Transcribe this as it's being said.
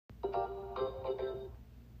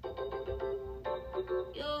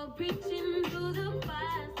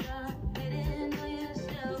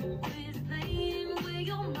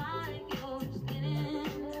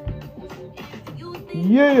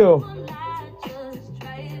Yeah.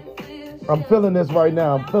 I'm feeling this right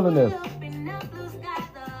now. I'm feeling this.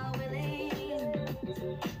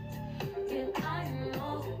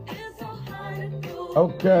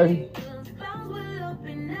 Okay.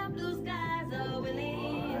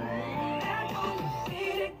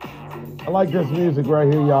 I like this music right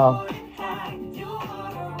here, y'all.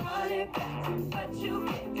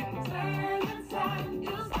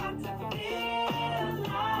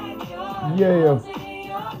 Yeah.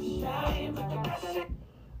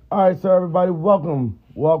 All right, so everybody, welcome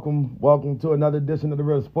to another edition of the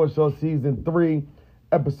Real Sports Show, Season 3,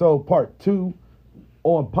 Episode Part 2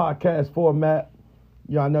 on podcast format.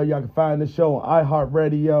 Y'all know y'all can find this show on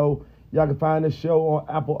iHeartRadio. Y'all can find this show on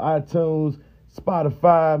Apple iTunes,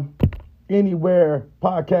 Spotify, anywhere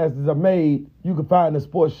podcasts are made. You can find the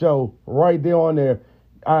sports show right there on there.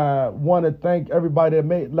 I want to thank everybody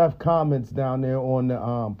that left comments down there on the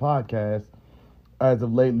podcast as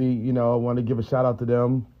of lately. You know, I want to give a shout out to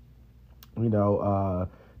them. You know,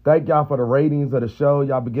 thank y'all for the ratings of the show.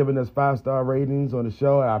 Y'all been giving us 5-star ratings on the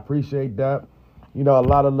show. I appreciate that. You know, a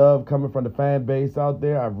lot of love coming from the fan base out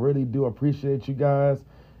there. I really do appreciate you guys.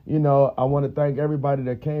 You know, I want to thank everybody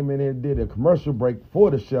that came in and did a commercial break for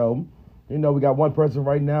the show. You know, we got one person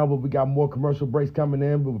right now, but we got more commercial breaks coming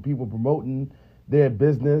in with people promoting their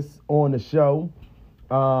business on the show.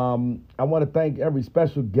 I want to thank every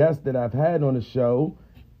special guest that I've had on the show,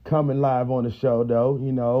 coming live on the show, though.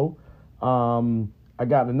 You know, I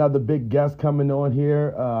got another big guest coming on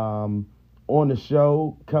here on the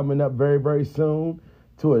show coming up very, very soon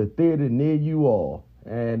to a theater near you all.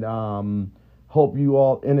 And hope you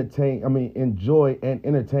all enjoy and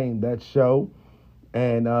entertain that show.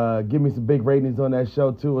 And give me some big ratings on that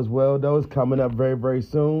show, too, as well. Those coming up very, very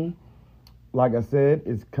soon. Like I said,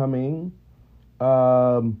 it's coming.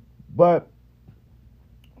 But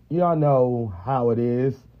y'all know how it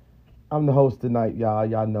is. I'm the host tonight, y'all.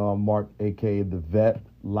 Y'all know I'm Mark, a.k.a. The Vet,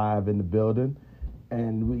 live in the building.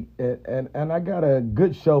 And I got a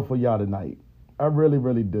good show for y'all tonight. I really,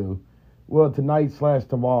 really do. Well,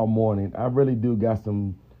 tonight/tomorrow morning, I really do got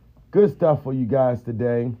some good stuff for you guys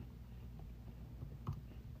today.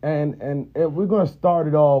 And we're going to start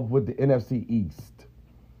it off with the NFC East.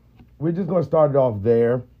 We're just going to start it off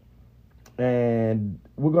there. And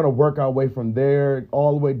we're going to work our way from there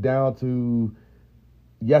all the way down to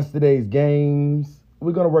yesterday's games.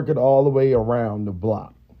 We're going to work it all the way around the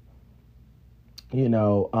block. You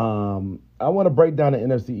know, I want to break down the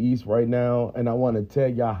NFC East right now, and I want to tell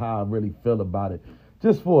y'all how I really feel about it.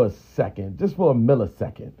 Just for a second, just for a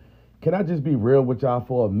millisecond. Can I just be real with y'all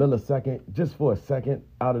for a millisecond? Just for a second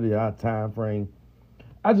out of the time frame.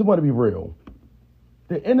 I just want to be real.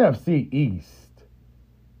 The NFC East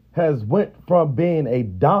has went from being a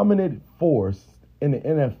dominant force in the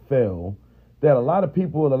NFL that a lot of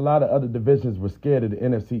people in a lot of other divisions were scared of the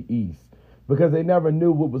NFC East because they never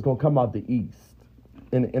knew what was going to come out the East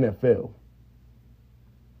in the NFL.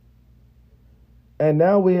 And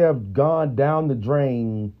now we have gone down the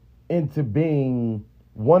drain into being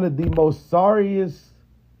one of the most sorriest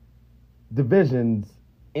divisions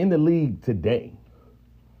in the league today,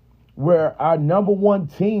 where our number one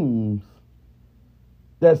teams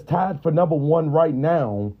that's tied for number one right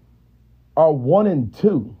now are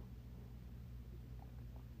 1-2.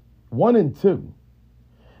 1-2.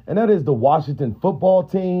 And that is the Washington football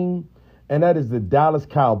team, and that is the Dallas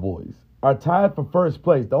Cowboys, are tied for first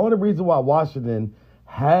place. The only reason why Washington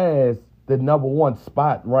has the number one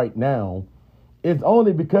spot right now is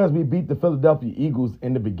only because we beat the Philadelphia Eagles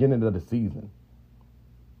in the beginning of the season.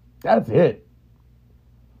 That's it.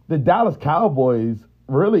 The Dallas Cowboys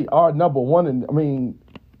really are number one. And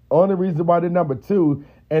only reason why they're number two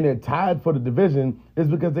and they're tied for the division is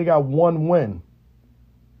because they got one win.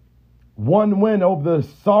 One win over the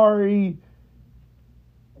sorry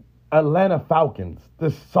Atlanta Falcons, the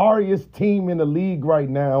sorriest team in the league right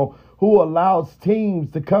now, who allows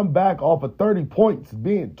teams to come back off of 20 points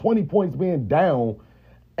being down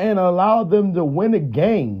and allow them to win a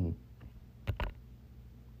game.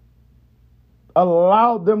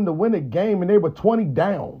 Allowed them to win a game and they were 20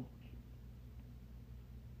 down.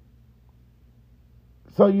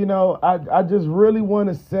 So, you know, I just really want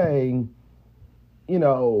to say, you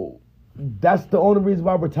know, that's the only reason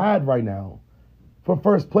why we're tied right now for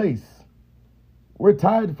first place. We're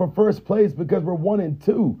tied for first place because we're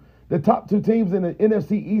 1-2. The top two teams in the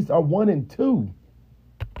NFC East are 1-2.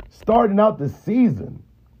 Starting out the season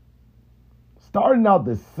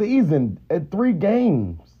at 3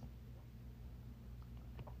 games.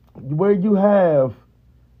 where you have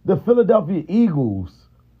the Philadelphia Eagles,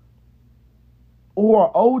 who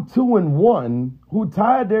are 0-2-1, who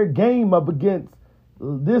tied their game up against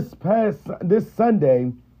this past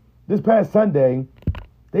Sunday.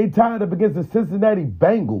 They tied up against the Cincinnati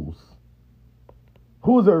Bengals,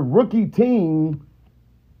 who's a rookie team,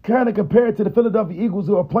 kind of compared to the Philadelphia Eagles,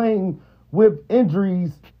 who are playing with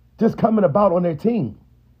injuries just coming about on their team.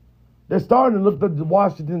 They're starting to look like the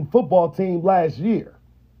Washington football team last year.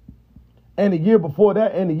 And the year before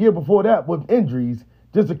that, with injuries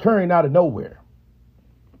just occurring out of nowhere.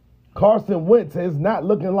 Carson Wentz is not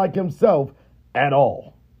looking like himself at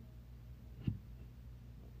all.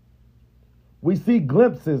 We see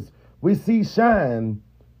glimpses, we see shine,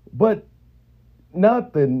 but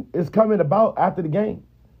nothing is coming about after the game.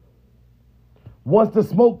 Once the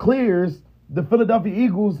smoke clears, the Philadelphia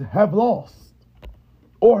Eagles have lost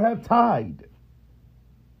or have tied.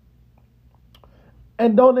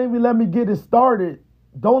 And don't let me get started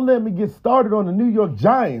on the New York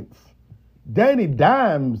Giants. Danny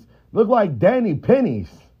Dimes look like Danny Pennies.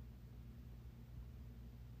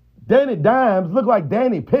 Danny Dimes look like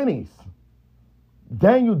Danny Pennies.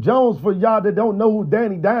 Daniel Jones, for y'all that don't know who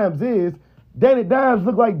Danny Dimes is, Danny Dimes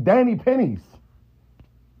look like Danny Pennies.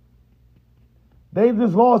 They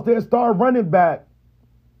just lost their star running back,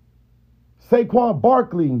 Saquon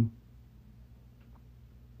Barkley.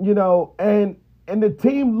 And the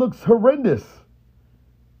team looks horrendous.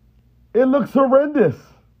 It looks horrendous.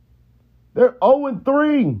 They're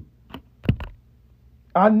 0-3.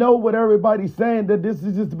 I know what everybody's saying, that this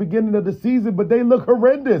is just the beginning of the season, but they look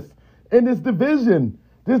horrendous in this division.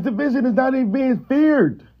 This division is not even being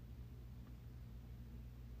feared.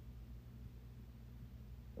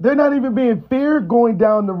 They're not even being feared going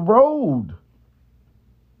down the road.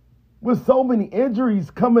 With so many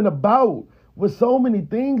injuries coming about, with so many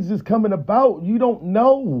things just coming about, you don't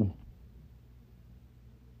know.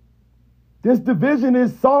 This division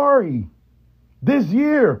is sorry this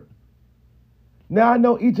year. Now, I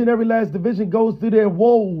know each and every last division goes through their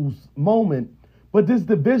woes moment, but this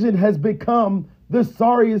division has become the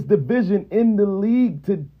sorriest division in the league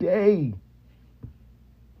today.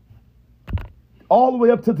 All the way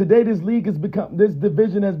up to today, this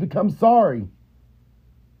division has become sorry.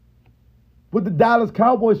 With the Dallas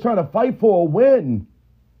Cowboys trying to fight for a win,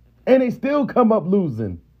 and they still come up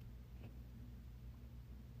losing.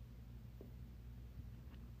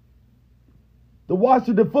 The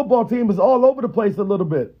Washington football team is all over the place a little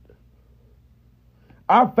bit.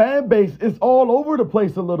 Our fan base is all over the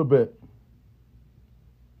place a little bit.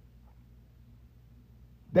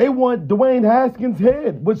 They want Dwayne Haskins'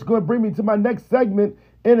 head, which is going to bring me to my next segment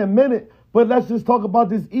in a minute. But let's just talk about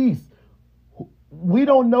this East. We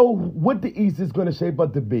don't know what the East is going to shape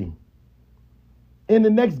up to be. In the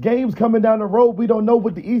next games coming down the road, we don't know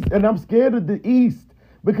what the East, and I'm scared of the East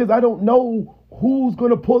because I don't know who's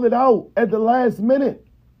going to pull it out at the last minute.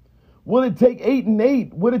 Will it take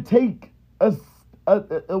 8-8? Will it take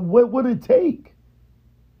what would it take?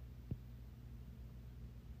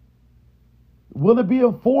 Will it be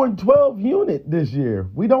a 4-12 unit this year?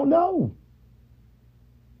 We don't know.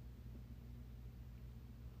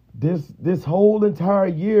 This whole entire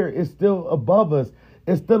year is still above us.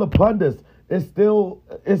 It's still upon us. It's still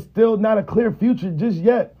not a clear future just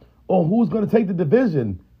yet on who's going to take the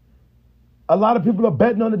division. A lot of people are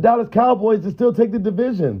betting on the Dallas Cowboys to still take the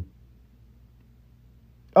division.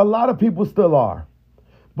 A lot of people still are.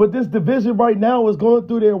 But this division right now is going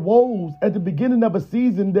through their woes at the beginning of a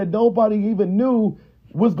season that nobody even knew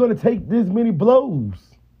was going to take this many blows.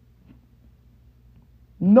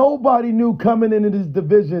 Nobody knew coming into this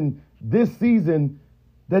division this season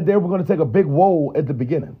that they were going to take a big woe at the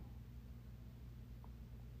beginning.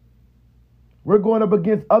 We're going up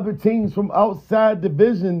against other teams from outside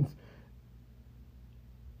divisions,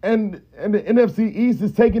 and the NFC East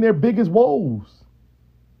is taking their biggest woes.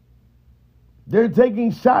 They're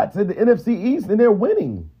taking shots at the NFC East and they're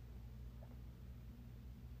winning.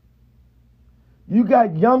 You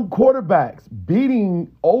got young quarterbacks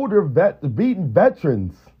beating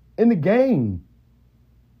veterans in the game.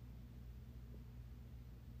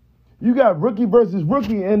 You got rookie versus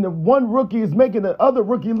rookie, and the one rookie is making the other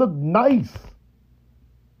rookie look nice.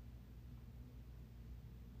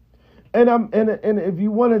 And if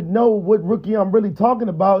you want to know what rookie I'm really talking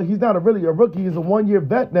about, he's not really a rookie. He's a one-year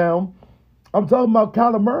vet now. I'm talking about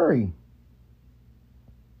Kyler Murray.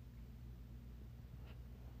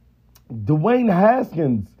 Dwayne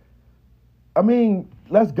Haskins. I mean,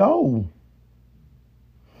 let's go.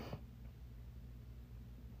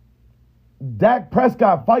 Dak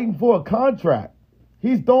Prescott fighting for a contract.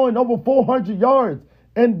 He's throwing over 400 yards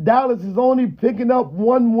and Dallas is only picking up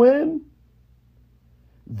one win.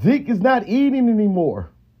 Zeke is not eating anymore.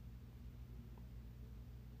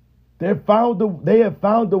 They have found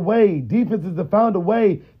a way. Defenses have found a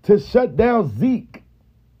way to shut down Zeke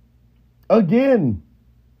again.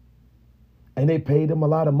 And they paid him a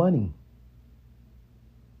lot of money.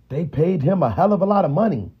 They paid him a hell of a lot of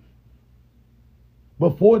money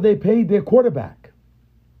before they paid their quarterback.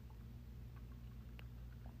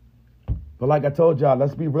 But like I told y'all,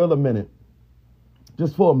 let's be real a minute.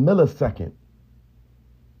 Just for a millisecond.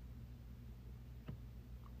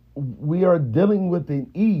 We are dealing with an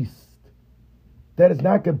East that is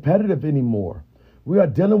not competitive anymore. We are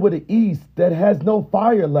dealing with an East that has no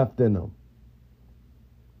fire left in them.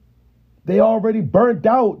 They already burnt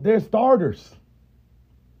out their starters.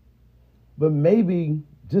 But maybe,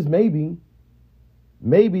 just maybe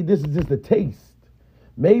this is just a taste.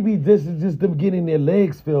 Maybe this is just them getting their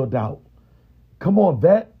legs filled out. Come on,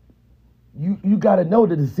 vet. You got to know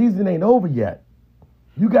that the season ain't over yet.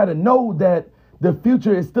 You got to know that the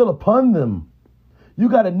future is still upon them. You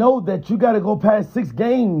got to know that you got to go past 6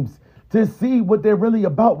 games to see what they're really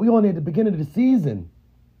about. We only at the beginning of the season.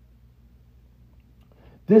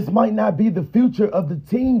 This might not be the future of the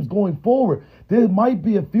teams going forward. There might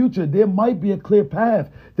be a future. There might be a clear path.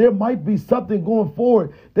 There might be something going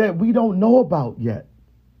forward that we don't know about yet.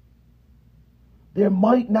 There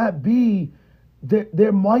might be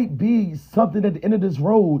something at the end of this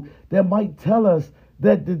road that might tell us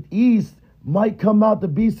that the East might come out to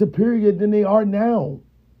be superior than they are now.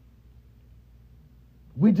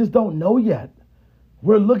 We just don't know yet.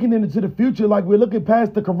 We're looking into the future like we're looking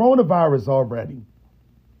past the coronavirus already.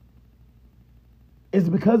 Is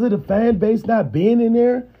it because of the fan base not being in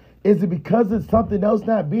there? Is it because of something else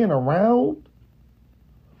not being around?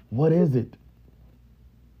 What is it?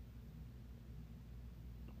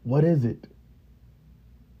 What is it?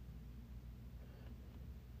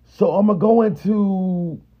 So I'm going to go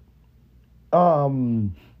into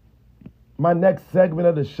my next segment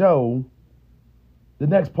of the show. The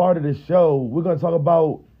next part of the show, we're going to talk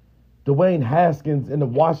about Dwayne Haskins and the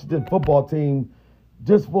Washington football team.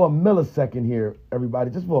 Just for a millisecond here, everybody.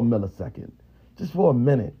 Just for a millisecond. Just for a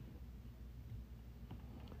minute.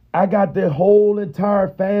 I got the whole entire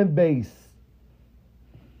fan base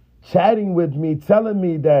chatting with me, telling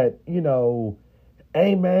me that,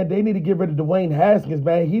 hey, man, they need to get rid of Dwayne Haskins,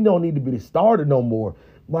 man. He don't need to be the starter no more.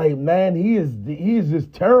 Like, man, he is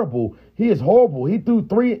just terrible. He is horrible.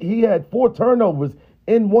 He had 4 turnovers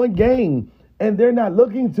in one game, and they're not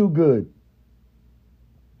looking too good.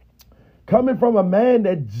 Coming from a man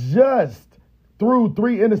that just threw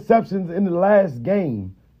 3 interceptions in the last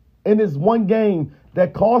game, in this one game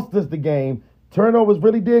that cost us the game. Turnovers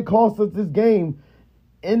really did cost us this game.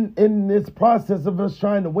 In this process of us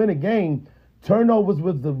trying to win a game, turnovers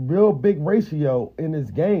was the real big ratio in this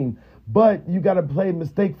game. But you got to play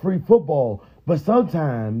mistake-free football. But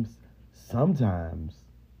sometimes it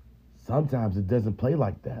doesn't play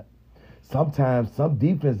like that. Sometimes some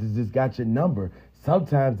defenses just got your number.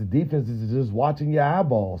 Sometimes the defense is just watching your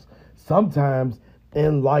eyeballs. Sometimes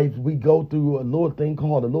in life we go through a little thing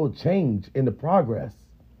called a little change in the progress.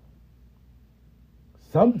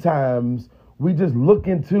 Sometimes we just look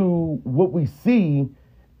into what we see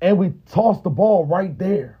and we toss the ball right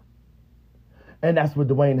there. And that's what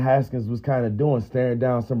Dwayne Haskins was kind of doing, staring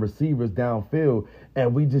down some receivers downfield,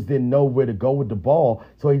 and we just didn't know where to go with the ball.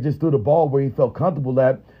 So he just threw the ball where he felt comfortable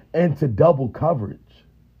at into double coverage.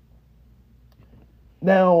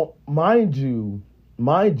 Now, mind you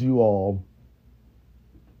all,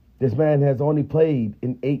 this man has only played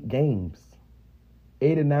in 8 games,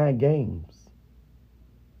 8 or 9 games.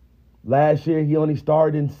 Last year, he only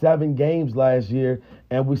started in 7 games last year,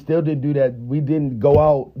 and we still didn't do that. We didn't go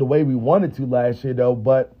out the way we wanted to last year, though.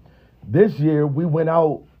 But this year,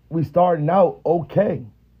 we started out okay.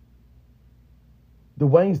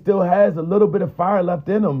 Dwayne still has a little bit of fire left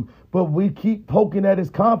in him, but we keep poking at his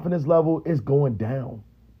confidence level. It's going down.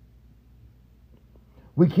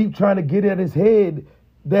 We keep trying to get at his head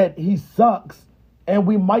that he sucks, and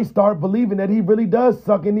we might start believing that he really does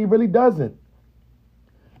suck, and he really doesn't.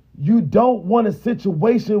 You don't want a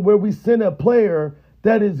situation where we send a player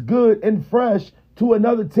that is good and fresh to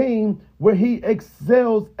another team where he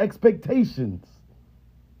excels expectations,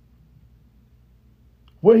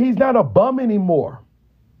 where he's not a bum anymore.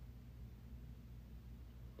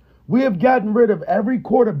 We have gotten rid of every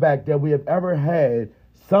quarterback that we have ever had,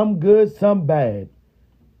 some good, some bad.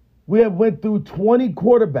 We have went through 20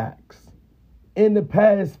 quarterbacks in the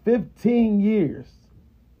past 15 years.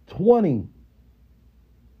 15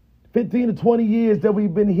 to 20 years that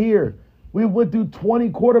we've been here. We went through 20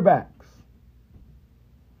 quarterbacks.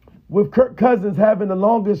 with Kirk Cousins having the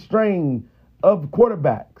longest strain of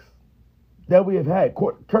quarterbacks that we have had.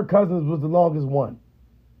 Kirk Cousins was the longest one.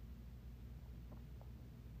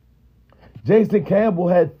 Jason Campbell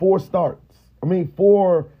had 4 starts.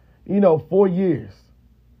 4 years.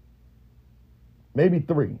 Maybe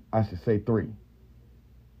 3. I should say 3.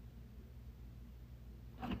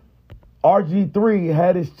 RG3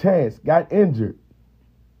 had his chance, got injured.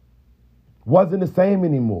 Wasn't the same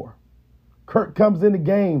anymore. Kirk comes in the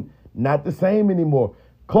game, not the same anymore.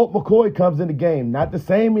 Colt McCoy comes in the game, not the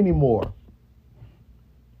same anymore.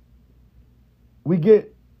 We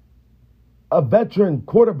get a veteran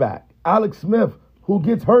quarterback, Alex Smith, who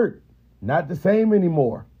gets hurt, not the same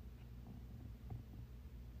anymore.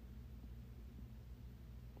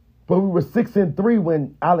 But we were 6-3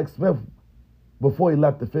 when Alex Smith, before he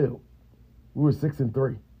left the field. We were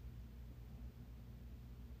 6-3.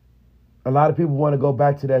 A lot of people want to go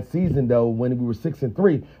back to that season, though, when we were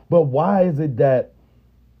 6-3. But why is it that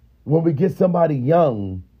when we get somebody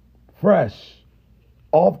young, fresh,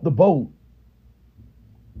 off the boat,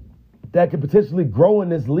 that could potentially grow in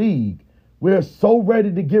this league, we're so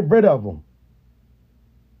ready to get rid of them?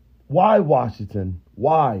 Why, Washington?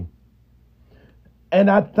 Why?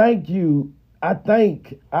 And I thank you. I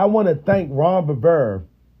want to thank Ron Rivera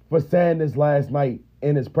for saying this last night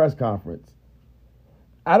in his press conference.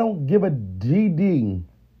 I don't give a GD,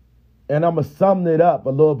 and I'm going to sum it up a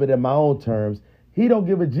little bit in my own terms. He don't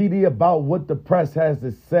give a GD about what the press has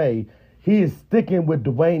to say. He is sticking with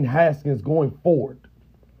Dwayne Haskins going forward.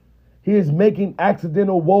 He is making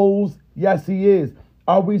accidental woes. Yes, he is.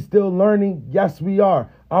 Are we still learning? Yes, we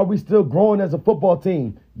are. Are we still growing as a football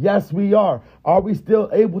team? Yes, we are. Are we still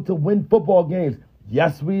able to win football games?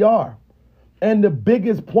 Yes, we are. And the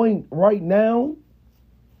biggest point right now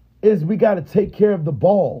is we got to take care of the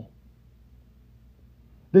ball.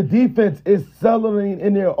 The defense is settling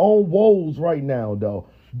in their own woes right now, though.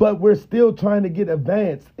 But we're still trying to get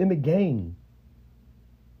advanced in the game.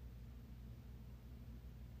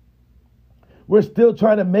 We're still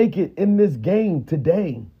trying to make it in this game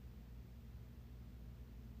today.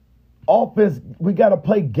 Offense, we got to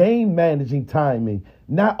play game managing timing.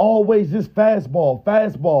 Not always just fastball.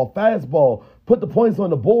 Put the points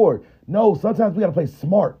on the board. No, sometimes we got to play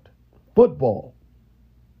smart football.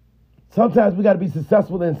 Sometimes we got to be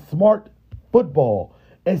successful in smart football.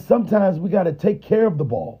 And sometimes we got to take care of the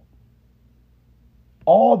ball.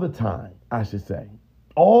 All the time, I should say.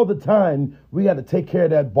 All the time, we got to take care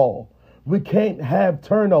of that ball. We can't have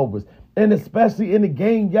turnovers. And especially in the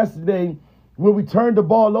game yesterday, when we turned the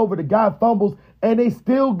ball over, the guy fumbles, and they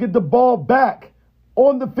still get the ball back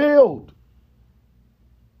on the field.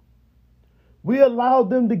 We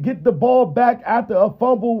allowed them to get the ball back after a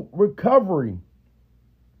fumble recovery.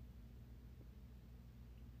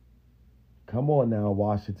 Come on now,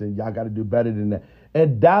 Washington. Y'all got to do better than that.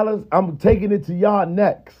 And Dallas, I'm taking it to y'all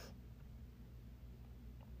next.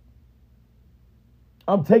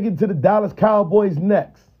 I'm taking it to the Dallas Cowboys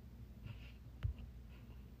next.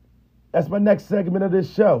 That's my next segment of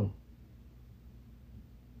this show.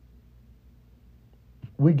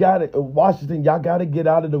 We got it. Washington, y'all got to get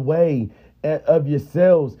out of the way of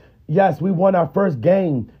yourselves. Yes, we won our first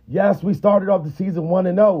game. Yes, we started off the season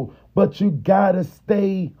 1-0. But you got to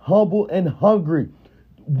stay humble and hungry.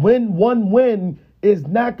 One win is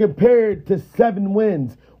not compared to 7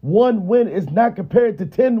 wins. 1 win is not compared to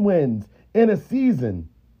 10 wins in a season.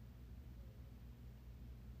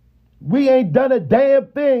 We ain't done a damn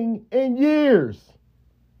thing in years.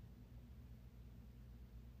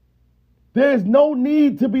 There's no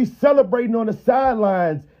need to be celebrating on the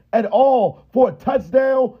sidelines at all for a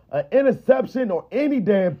touchdown, an interception, or any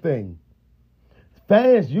damn thing.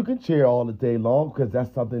 Fans, you can cheer all the day long because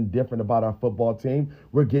that's something different about our football team.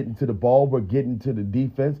 We're getting to the ball. We're getting to the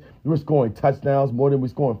defense. We're scoring touchdowns more than we're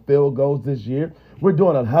scoring field goals this year. We're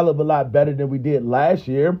doing a hell of a lot better than we did last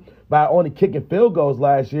year by only kicking field goals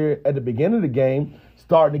last year at the beginning of the game,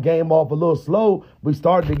 starting the game off a little slow. We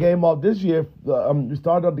started the game off this year. We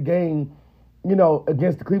started off the game,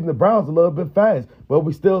 against the Cleveland Browns a little bit fast, but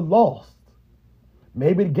we still lost.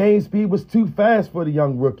 Maybe the game speed was too fast for the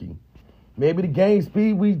young rookie. Maybe the game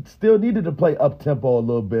speed, we still needed to play up-tempo a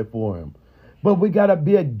little bit for him. But we got to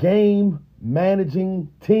be a game-managing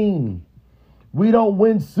team. We don't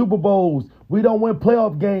win Super Bowls. We don't win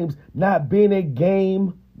playoff games not being a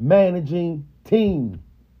game-managing team.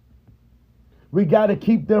 We got to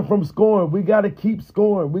keep them from scoring. We got to keep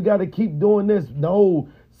scoring. We got to keep doing this. No,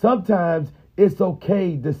 sometimes it's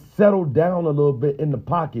okay to settle down a little bit in the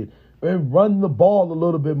pocket and run the ball a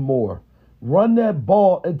little bit more. Run that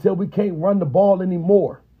ball until we can't run the ball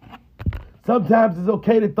anymore. Sometimes it's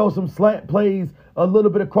okay to throw some slant plays a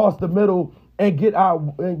little bit across the middle and get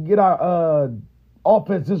our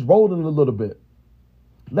offense just rolling a little bit.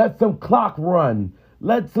 Let some clock run.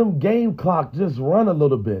 Let some game clock just run a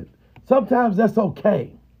little bit. Sometimes that's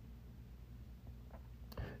okay.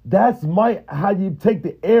 That's how you take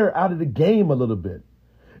the air out of the game a little bit.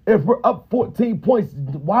 If we're up 14 points,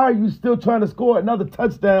 why are you still trying to score another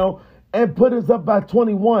touchdown and put us up by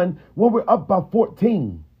 21 when we're up by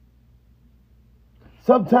 14?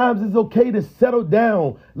 Sometimes it's okay to settle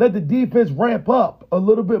down, let the defense ramp up a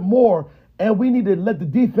little bit more, and we need to let the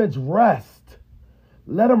defense rest.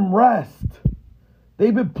 Let them rest.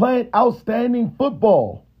 They've been playing outstanding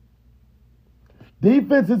football.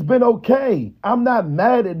 Defense has been okay. I'm not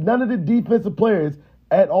mad at none of the defensive players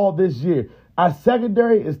at all this year. Our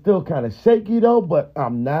secondary is still kind of shaky, though, but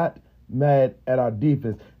I'm not mad at our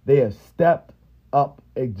defense. They have stepped up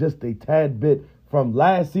just a tad bit from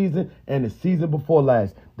last season and the season before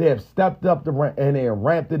last. They have stepped up and they have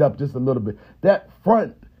ramped it up just a little bit. That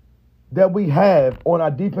front that we have on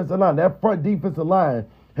our defensive line, that front defensive line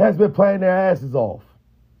has been playing their asses off.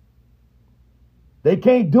 They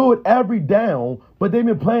can't do it every down, but they've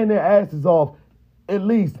been playing their asses off at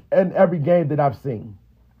least in every game that I've seen.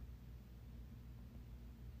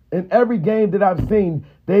 In every game that I've seen,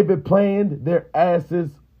 they've been playing their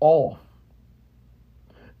asses off.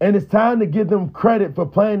 And it's time to give them credit for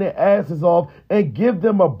playing their asses off and give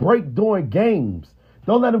them a break during games.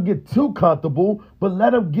 Don't let them get too comfortable, but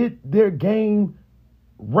let them get their game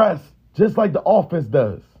rest just like the offense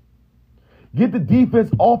does. Get the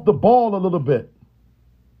defense off the ball a little bit.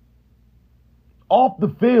 Off the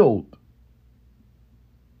field.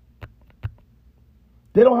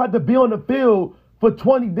 They don't have to be on the field for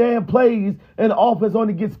 20 damn plays and the offense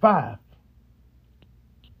only gets 5.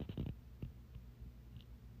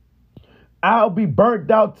 I'll be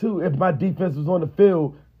burnt out too if my defense was on the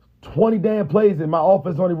field 20 damn plays and my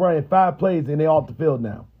offense only running 5 plays and they're off the field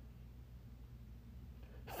now.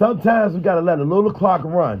 Sometimes we got to let a little clock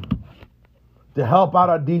run to help out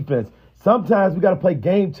our defense. Sometimes we got to play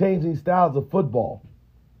game-changing styles of football.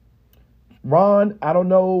 Ron, I don't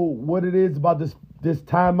know what it is about this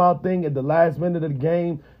timeout thing at the last minute of the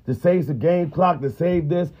game to save the game clock, to save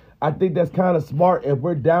this. I think that's kind of smart. If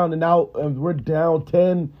we're down and out and we're down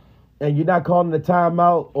 10 and you're not calling the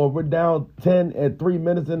timeout, or we're down 10 at 3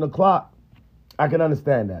 minutes in the clock, I can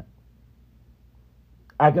understand that.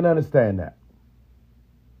 I can understand that.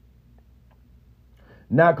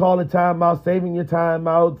 Not calling timeout, saving your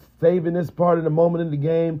timeout, saving this part of the moment in the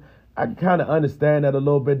game. I kind of understand that a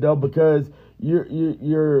little bit though, because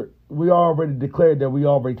we already declared that we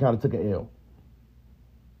already kind of took an L.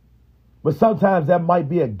 But sometimes that might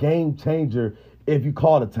be a game changer if you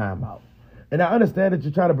call a timeout. And I understand that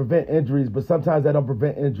you're trying to prevent injuries, but sometimes that don't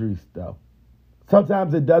prevent injuries though.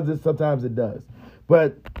 Sometimes it does it, sometimes it does.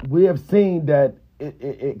 But we have seen that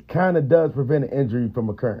it kind of does prevent an injury from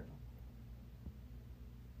occurring.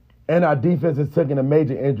 And our defense has taken a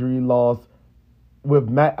major injury loss with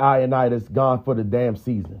Matt Ioannidis gone for the damn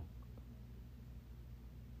season.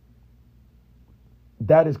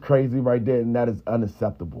 That is crazy right there, and that is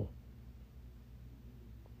unacceptable.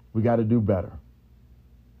 We got to do better.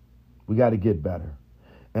 We got to get better.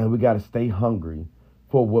 And we got to stay hungry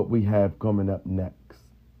for what we have coming up next.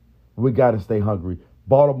 We got to stay hungry.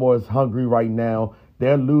 Baltimore is hungry right now.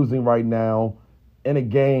 They're losing right now in a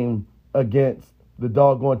game against the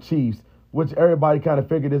doggone Chiefs, which everybody kind of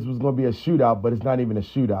figured this was going to be a shootout, but it's not even a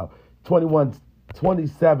shootout.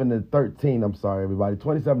 27-13, I'm sorry, everybody.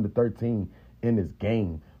 27-13 in this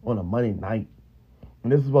game on a Monday night.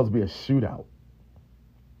 And this is supposed to be a shootout.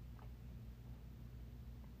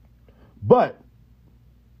 But,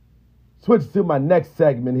 switch to my next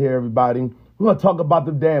segment here, everybody. We're going to talk about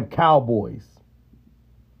the damn Cowboys.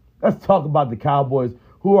 Let's talk about the Cowboys,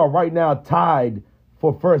 who are right now tied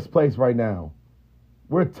for first place right now.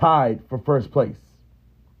 We're tied for first place.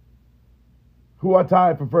 Who are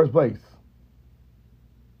tied for first place?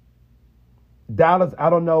 Dallas, I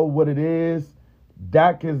don't know what it is.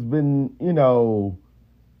 Dak has been,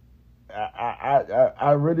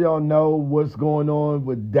 I really don't know what's going on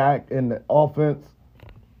with Dak and the offense.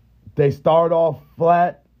 They start off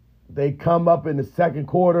flat. They come up in the second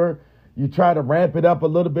quarter. You try to ramp it up a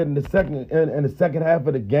little bit in the second half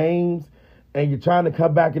of the games, and you're trying to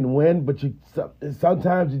come back and win, but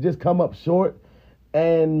sometimes you just come up short.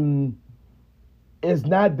 And it's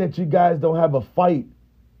not that you guys don't have a fight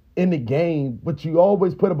in the game, but you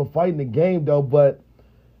always put up a fight in the game, though. But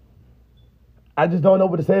I just don't know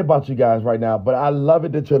what to say about you guys right now. But I love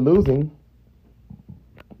it that you're losing.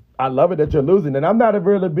 I love it that you're losing. And I'm not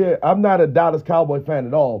a Dallas Cowboy fan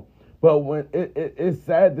at all. But when it's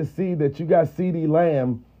sad to see that you got CeeDee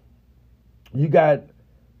Lamb, you got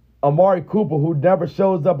Amari Cooper, who never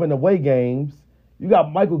shows up in away games. You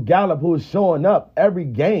got Michael Gallup, who is showing up every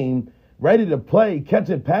game, ready to play,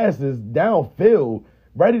 catching passes downfield,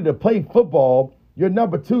 ready to play football. Your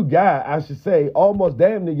number 2 guy, I should say, almost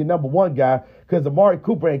damn near your number 1 guy, because Amari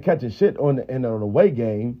Cooper ain't catching shit in an away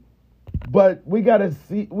game. But we gotta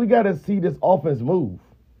see this offense move.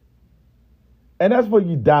 And that's for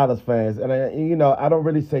you Dallas fans. And I don't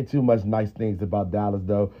really say too much nice things about Dallas,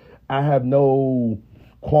 though. I have no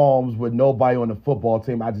qualms with nobody on the football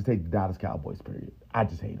team. I just hate the Dallas Cowboys, period. I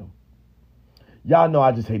just hate them. Y'all know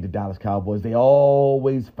I just hate the Dallas Cowboys. They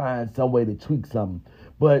always find some way to tweak something.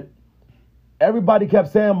 But everybody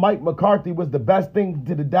kept saying Mike McCarthy was the best thing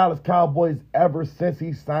to the Dallas Cowboys ever since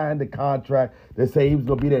he signed the contract that said he was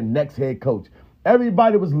going to be their next head coach.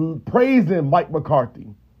 Everybody was praising Mike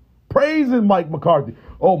McCarthy.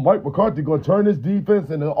 Oh, Mike McCarthy going to turn this defense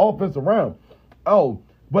and the offense around. Oh,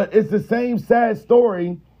 but it's the same sad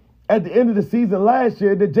story at the end of the season last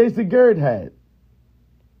year that Jason Garrett had.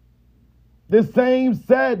 The same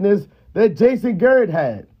sadness that Jason Garrett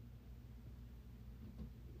had.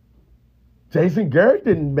 Jason Garrett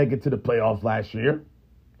didn't make it to the playoffs last year.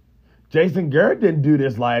 Jason Garrett didn't do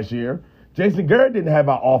this last year. Jason Garrett didn't have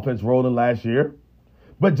our offense rolling last year.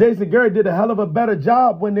 But Jason Garrett did a hell of a better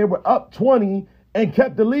job when they were up 20 and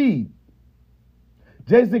kept the lead.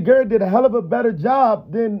 Jason Garrett did a hell of a better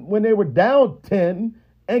job than when they were down 10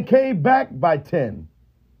 and came back by 10.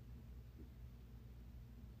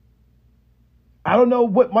 I don't know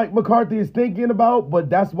what Mike McCarthy is thinking about, but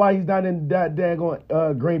that's why he's not in that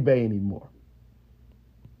daggone Green Bay anymore.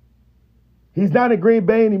 He's not in Green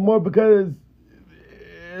Bay anymore because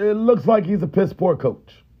it looks like he's a piss poor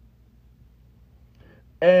coach.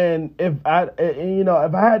 And if I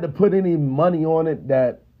had to put any money on it,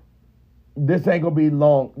 that this ain't gonna be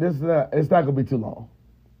long. It's not gonna be too long.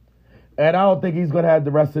 And I don't think he's gonna have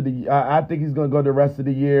the rest of the. I think he's gonna go the rest of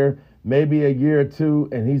the year, maybe a year or two,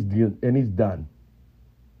 and he's done.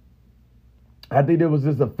 I think it was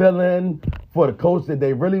just a fill-in for the coach that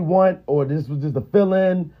they really want, or this was just a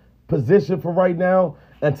fill-in position for right now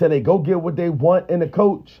until they go get what they want in a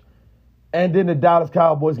coach. And then the Dallas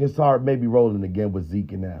Cowboys can start maybe rolling again with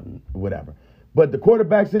Zeke and that and whatever. But the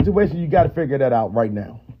quarterback situation, you got to figure that out right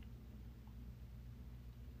now.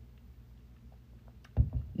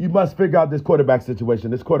 You must figure out this quarterback situation,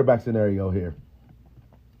 this quarterback scenario here.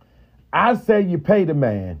 I say you pay the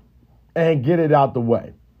man and get it out the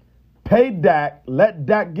way. Pay Dak, let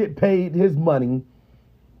Dak get paid his money,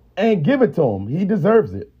 and give it to him. He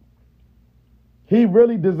deserves it. He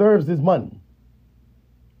really deserves his money.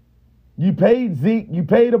 You paid Zeke, you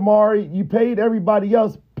paid Amari, you paid everybody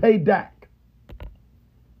else, pay Dak.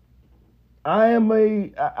 I'm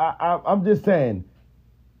just saying,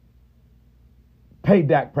 pay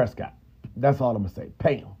Dak Prescott. That's all I'm going to say.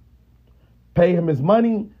 Pay him. Pay him his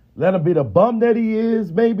money. Let him be the bum that he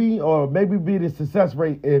is, maybe, or maybe be the success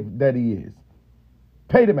rate that he is.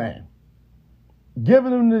 Pay the man. Give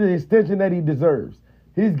him the extension that he deserves.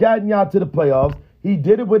 He's gotten y'all to the playoffs. He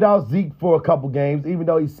did it without Zeke for a couple games, even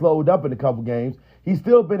though he slowed up in a couple games. He's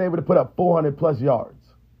still been able to put up 400-plus yards.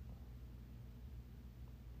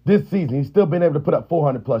 This season, he's still been able to put up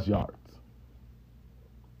 400-plus yards.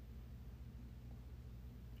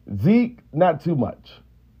 Zeke, not too much.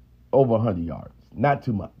 Over 100 yards. Not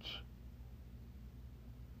too much.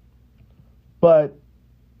 But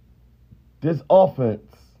this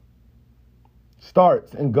offense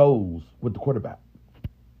starts and goes with the quarterback.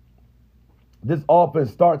 This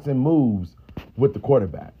offense starts and moves with the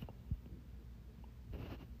quarterback.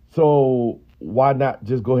 So why not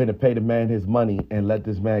just go ahead and pay the man his money and let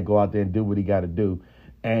this man go out there and do what he got to do?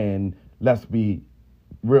 And let's be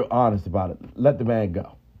real honest about it. Let the man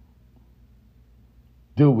go.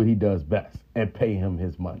 Do what he does best and pay him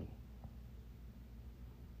his money.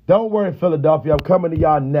 Don't worry, Philadelphia. I'm coming to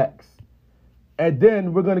y'all next. And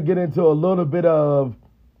then we're going to get into a little bit of,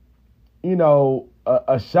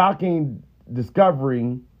 a shocking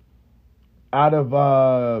discovery out of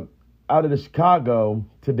the Chicago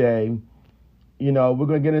today. We're going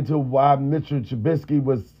to get into why Mitchell Trubisky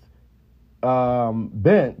was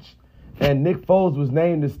benched and Nick Foles was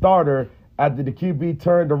named the starter after the QB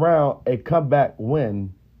turned around a comeback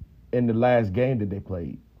win in the last game that they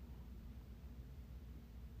played.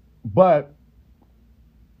 But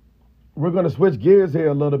we're going to switch gears here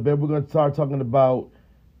a little bit. We're going to start talking about,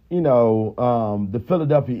 the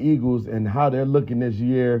Philadelphia Eagles and how they're looking this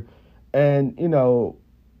year. And,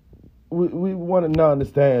 we want to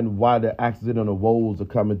understand why the accidental woes are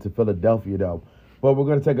coming to Philadelphia, though. But we're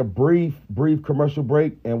going to take a brief commercial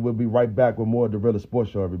break, and we'll be right back with more of the Realest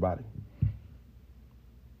Sports Show, everybody.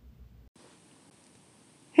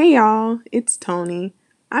 Hey y'all, it's Tony.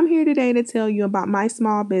 I'm here today to tell you about my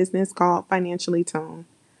small business called Financially Tone.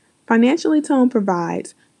 Financially Tone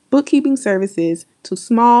provides bookkeeping services to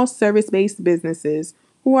small service-based businesses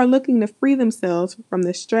who are looking to free themselves from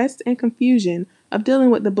the stress and confusion of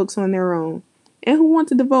dealing with the books on their own, and who want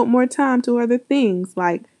to devote more time to other things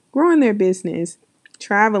like growing their business,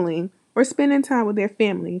 traveling, or spending time with their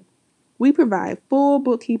family. We provide full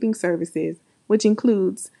bookkeeping services, which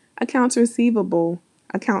includes accounts receivable,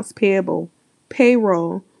 accounts payable,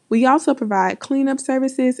 payroll. We also provide cleanup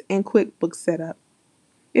services and QuickBooks setup.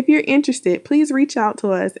 If you're interested, please reach out to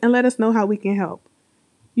us and let us know how we can help.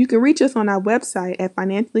 You can reach us on our website at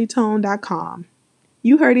financiallytone.com.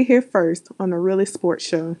 You heard it here first on the Realest Sports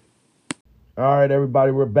Show. All right,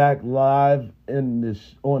 everybody, we're back live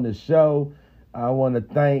on the show. I want to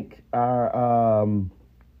thank our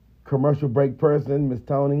commercial break person, Miss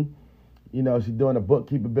Tony. You know, she's doing a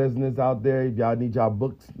bookkeeper business out there. If y'all need y'all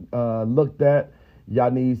books looked at, y'all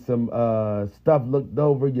need some stuff looked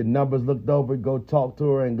over, your numbers looked over, go talk to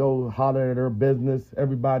her and go holler at her business.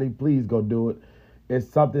 Everybody, please go do it. It's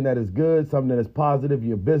something that is good, something that is positive.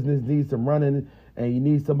 Your business needs some running, and you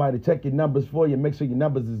need somebody to check your numbers for you, make sure your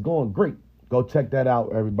numbers is going great. Go check that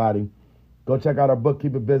out, everybody. Go check out our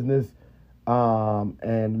bookkeeper business,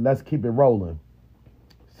 and let's keep it rolling.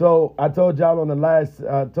 So I told y'all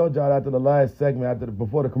after the last segment,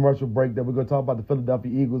 before the commercial break, that we're going to talk about the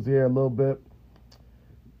Philadelphia Eagles here a little bit.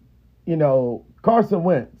 You know, Carson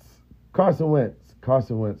Wentz. I'm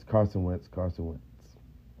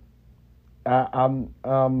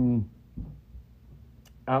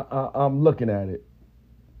looking at it,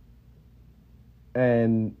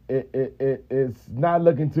 and it's not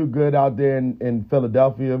looking too good out there in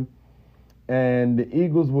Philadelphia, and the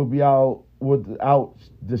Eagles will be out without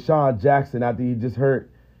Deshaun Jackson after he just has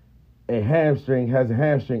a hamstring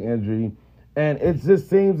injury. And it just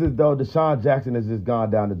seems as though Deshaun Jackson has just gone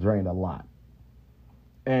down the drain a lot.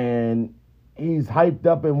 And he's hyped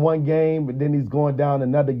up in one game, but then he's going down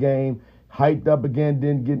another game, hyped up again,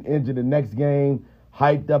 then getting injured the next game,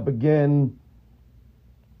 hyped up again.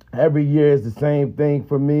 Every year is the same thing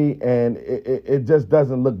for me, and it just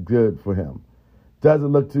doesn't look good for him. Doesn't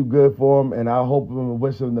look too good for him, and I hope and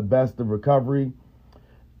wish him the best of recovery.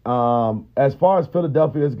 As far as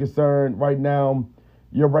Philadelphia is concerned, right now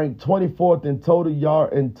you're ranked 24th in total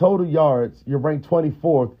yards. You're ranked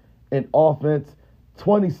 24th in offense,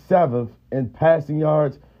 27th in passing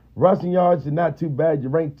yards. Rushing yards, you're not too bad.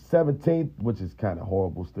 You're ranked 17th, which is kind of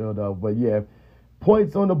horrible still, though. But yeah,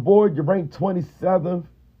 points on the board, you're ranked 27th,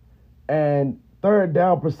 and third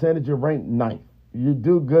down percentage, you're ranked 9th. You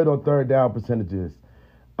do good on third down percentages.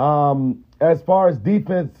 As far as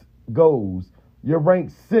defense goes, you're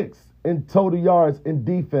ranked 6th in total yards in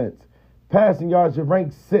defense. Passing yards, you're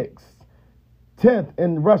ranked 6th. 10th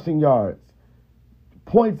in rushing yards.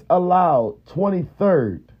 Points allowed,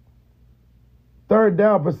 23rd. Third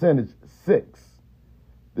down percentage, 6th.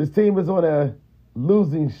 This team is on a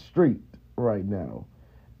losing streak right now,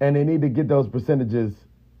 and they need to get those percentages.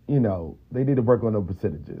 You know, they need to work on those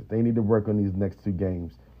percentages. They need to work on these next two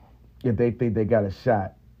games if they think they got a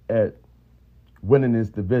shot at winning this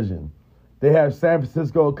division. They have San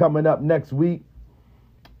Francisco coming up next week,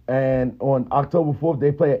 and on October 4th,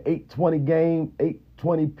 they play an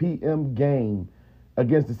 8:20 p.m. game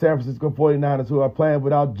against the San Francisco 49ers, who are playing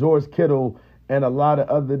without George Kittle and a lot of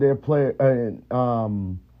other their player,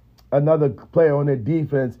 another player on their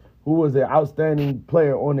defense who was an outstanding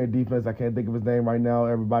player on their defense. I can't think of his name right now.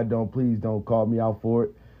 Everybody please don't call me out for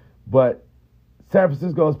it. But San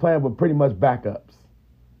Francisco is playing with pretty much backups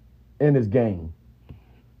in this game.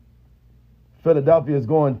 Philadelphia is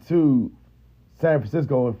going to San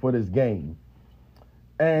Francisco for this game.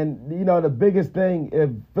 And, you know, the biggest thing,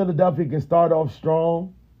 if Philadelphia can start off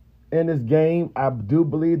strong in this game, I do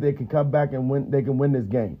believe they can come back and win. They can win this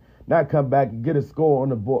game. Not come back and get a score on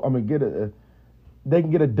the board. They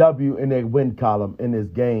can get a W in their win column in this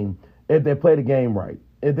game if they play the game right.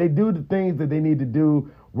 If they do the things that they need to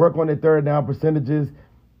do, work on their third down percentages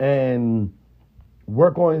and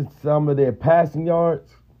work on some of their passing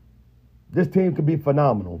yards, this team could be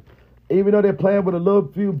phenomenal. Even though they're playing with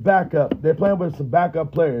they're playing with some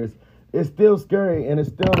backup players, it's still scary, and it's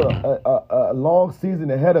still a long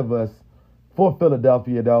season ahead of us for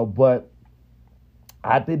Philadelphia, though. But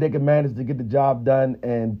I think they can manage to get the job done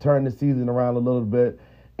and turn the season around a little bit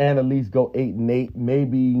and at least go 8-8,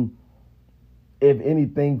 maybe, if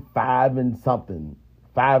anything, 5 and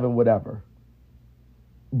whatever.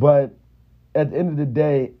 But at the end of the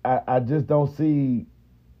day, I just don't see,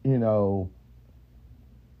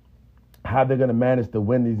 how they're going to manage to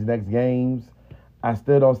win these next games. I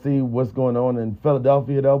still don't see what's going on in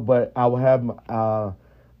Philadelphia, though, but I will have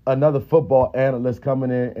another football analyst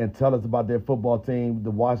coming in and tell us about their football team,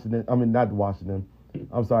 I'm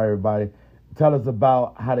sorry, everybody. Tell us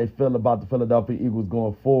about how they feel about the Philadelphia Eagles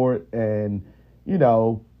going forward, and,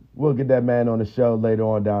 we'll get that man on the show later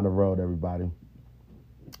on down the road, everybody.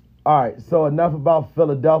 All right, so enough about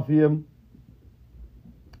Philadelphia.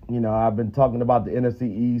 I've been talking about the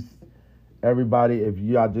NFC East. Everybody, if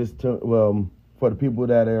y'all for the people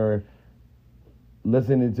that are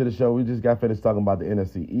listening to the show, we just got finished talking about the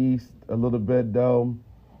NFC East a little bit, though.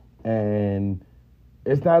 And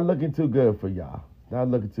it's not looking too good for y'all. It's not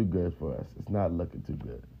looking too good for us. It's not looking too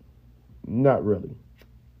good. Not really.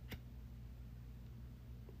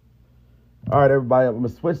 All right, everybody, I'm going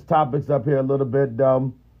to switch topics up here a little bit,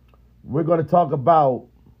 though. We're going to talk about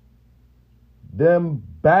them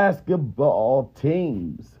basketball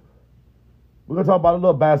teams. We're going to talk about a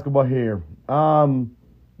little basketball here.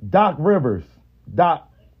 Doc Rivers.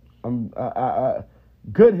 Doc,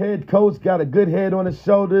 good head coach, got a good head on his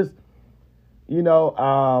shoulders.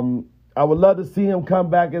 I would love to see him come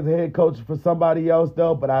back as a head coach for somebody else,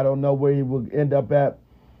 though, but I don't know where he will end up at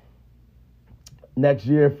next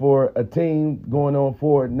year for a team going on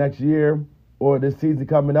forward next year or this season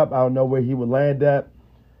coming up. I don't know where he will land at.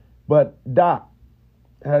 But Doc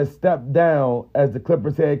has stepped down as the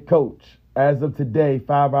Clippers head coach. As of today,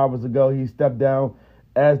 5 hours ago, he stepped down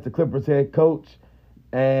as the Clippers head coach.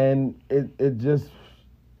 And it just,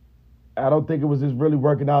 I don't think it was just really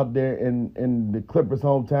working out there in the Clippers'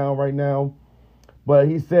 hometown right now. But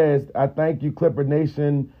he says, I thank you, Clipper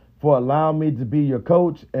Nation, for allowing me to be your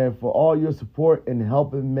coach and for all your support in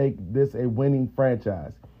helping make this a winning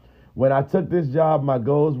franchise. When I took this job, my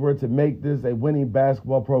goals were to make this a winning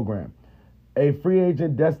basketball program, a free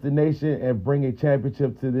agent destination, and bring a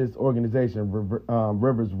championship to this organization,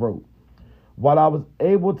 Rivers wrote. While I was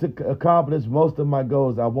able to accomplish most of my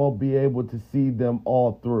goals, I won't be able to see them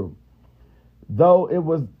all through. Though it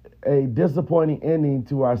was a disappointing ending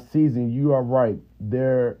to our season, you are right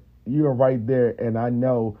there. You are right there, and I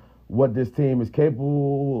know what this team is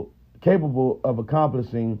capable of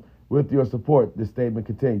accomplishing with your support, the statement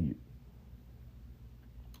continued.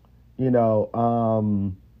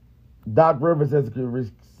 Doc Rivers has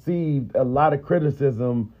received a lot of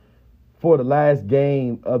criticism for the last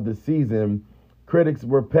game of the season. Critics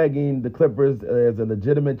were pegging the Clippers as a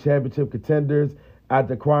legitimate championship contenders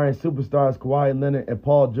after acquiring superstars Kawhi Leonard and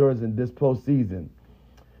Paul George in this postseason.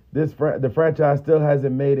 The franchise still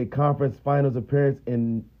hasn't made a conference finals appearance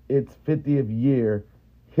in its 50th year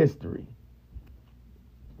history.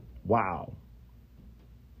 Wow.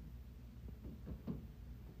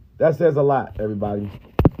 That says a lot, everybody.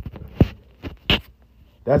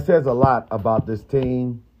 That says a lot about this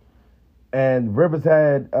team. And Rivers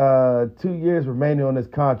had 2 years remaining on his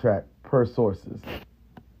contract, per sources.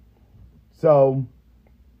 So,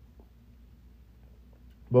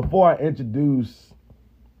 before I introduce,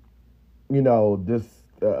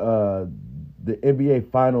 the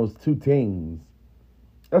NBA Finals 2 teams,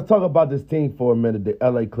 let's talk about this team for a minute, the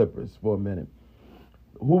LA Clippers for a minute,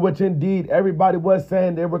 which indeed everybody was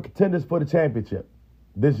saying they were contenders for the championship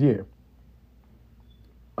this year.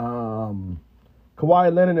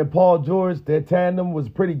 Kawhi Leonard and Paul George, their tandem was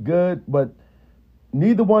pretty good, but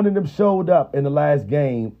neither one of them showed up in the last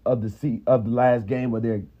game of their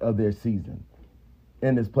season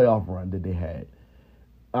in this playoff run that they had.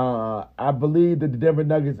 I believe that the Denver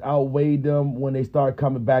Nuggets outweighed them when they started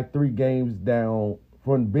coming back 3 games down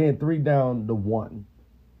from being 3 down to 1.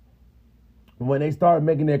 When they started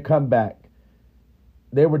making their comeback,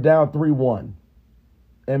 they were down 3-1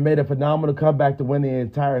 and made a phenomenal comeback to win the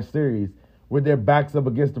entire series with their backs up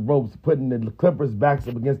against the ropes, putting the Clippers' backs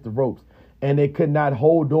up against the ropes. And they could not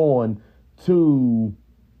hold on to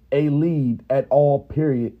a lead at all,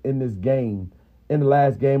 period, in this game, in the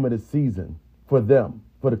last game of the season for them,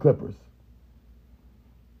 for the Clippers.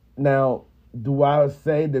 Now, do I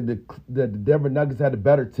say that the Denver Nuggets had a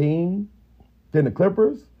better team than the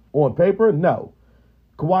Clippers on paper? No.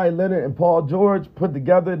 Kawhi Leonard and Paul George put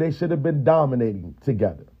together, they should have been dominating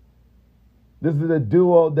together. This is a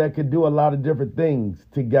duo that could do a lot of different things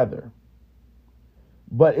together.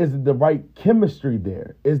 But is it the right chemistry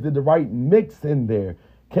there? Is it the right mix in there?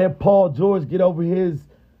 Can Paul George get over his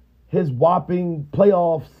whopping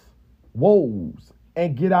playoffs woes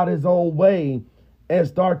and get out his own way and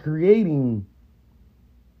start creating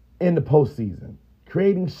in the postseason?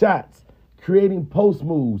 Creating shots, creating post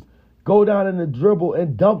moves, go down in the dribble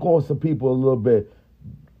and dunk on some people a little bit.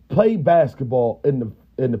 play basketball in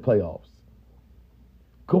the playoffs.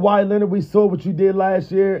 Kawhi Leonard, we saw what you did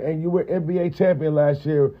last year, and you were NBA champion last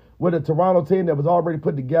year with a Toronto team that was already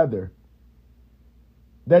put together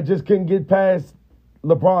that just couldn't get past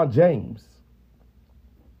LeBron James.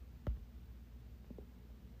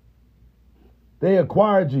 They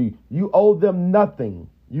acquired you. You owe them nothing.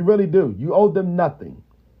 You really do. You owe them nothing.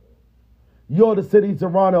 You owe the city of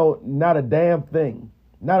Toronto not a damn thing.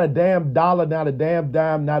 Not a damn dollar, not a damn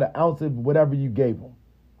dime, not an ounce of whatever you gave them.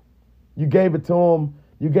 You gave it to them.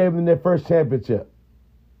 You gave them their first championship.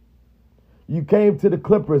 You came to the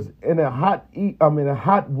Clippers in a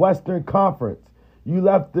hot Western Conference. You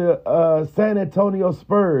left the San Antonio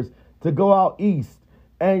Spurs to go out east,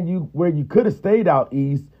 and where you could have stayed out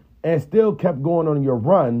east and still kept going on your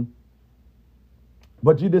run,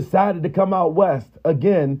 but you decided to come out west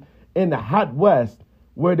again in the hot West,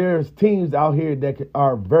 where there's teams out here that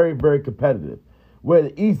are very, very competitive. Where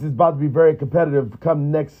the East is about to be very competitive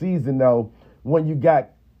come next season, though, when you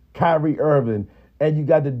got Kyrie Irving and you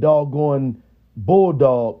got the doggone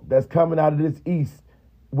bulldog that's coming out of this East,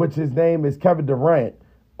 which his name is Kevin Durant,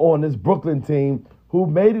 on this Brooklyn team who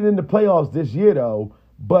made it in the playoffs this year, though,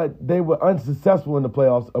 but they were unsuccessful in the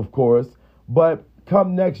playoffs, of course. But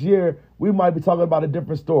come next year, we might be talking about a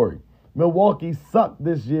different story. Milwaukee sucked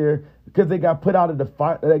this year because they got put out of the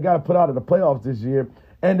playoffs this year,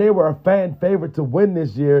 and they were a fan favorite to win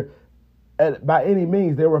this year. And by any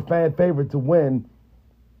means, they were a fan favorite to win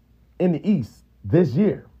in the East this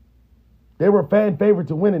year. They were a fan favorite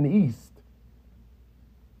to win in the East.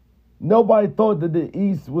 Nobody thought that the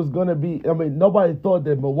East was going to be, nobody thought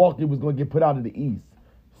that Milwaukee was going to get put out of the East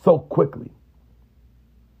so quickly.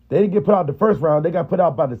 They didn't get put out the first round. They got put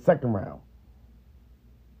out by the second round.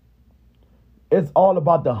 It's all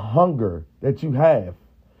about the hunger that you have.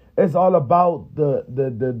 It's all about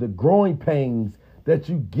the growing pains that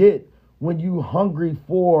you get when you hungry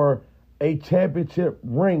for a championship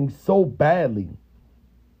ring so badly.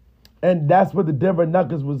 And that's what the Denver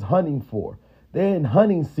Nuggets was hunting for. They're in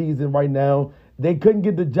hunting season right now. They couldn't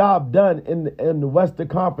get the job done in the Western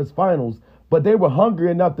Conference Finals, but they were hungry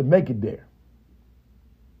enough to make it there.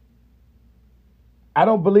 I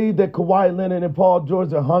don't believe that Kawhi Leonard and Paul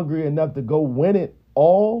George are hungry enough to go win it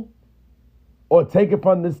all or take it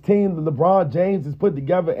from this team that LeBron James has put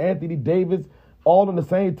together, Anthony Davis, all on the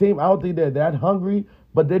same team. I don't think they're that hungry,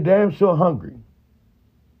 but they're damn sure hungry.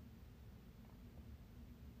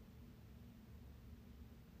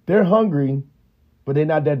 They're hungry, but they're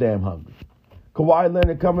not that damn hungry. Kawhi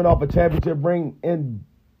Leonard coming off a championship ring.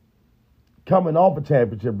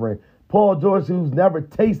 Paul George, who's never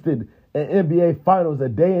tasted an NBA Finals a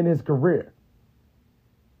day in his career.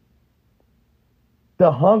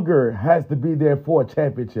 The hunger has to be there for a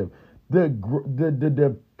championship.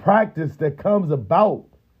 The practice that comes about.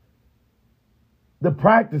 The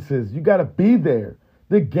practices, you got to be there.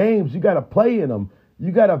 The games, you got to play in them.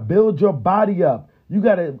 You got to build your body up. You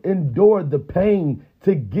got to endure the pain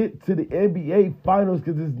to get to the NBA Finals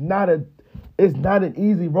because it's not an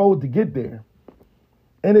easy road to get there.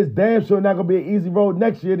 And it's damn sure not going to be an easy road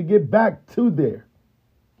next year to get back to there.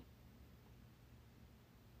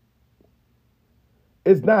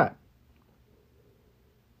 It's not.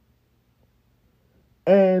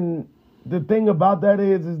 And the thing about that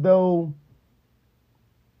is though,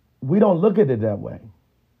 we don't look at it that way.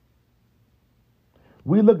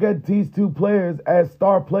 We look at these two players as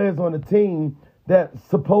star players on the team that's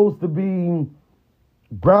supposed to be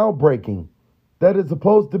groundbreaking, that is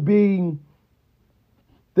supposed to be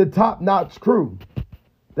the top-notch crew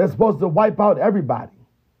that's supposed to wipe out everybody.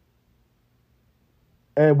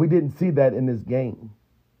 And we didn't see that in this game.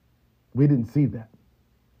 We didn't see that.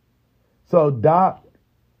 So, Doc,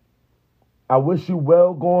 I wish you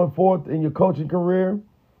well going forth in your coaching career.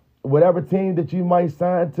 Whatever team that you might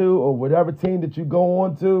sign to or whatever team that you go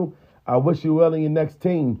on to, I wish you well in your next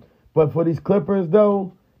team. But for these Clippers,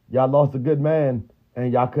 though, y'all lost a good man,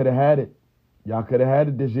 and y'all could have had it. Y'all could have had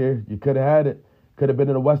it this year. You could have had it. Could have been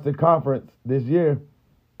in the Western Conference this year,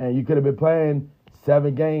 and you could have been playing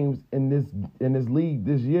 7 games in this league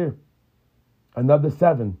this year. Another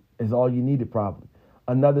 7 is all you needed, probably.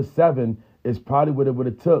 Another 7 is probably what it would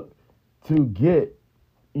have took to get,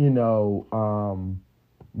 where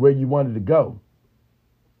you wanted to go.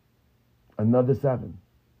 Another 7.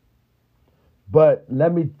 But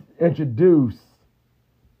let me introduce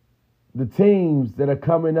the teams that are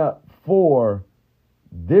coming up for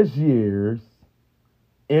this year's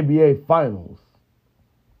NBA Finals.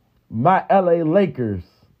 My LA Lakers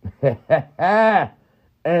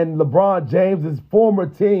and LeBron James's former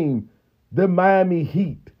team, the Miami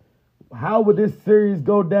Heat. How would this series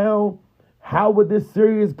go down? How would this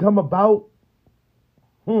series come about?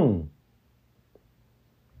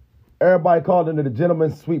 Everybody called it a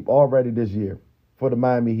gentleman's sweep already this year for the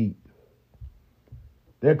Miami Heat.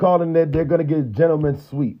 They're calling it they're going to get a gentleman's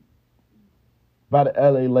sweep by the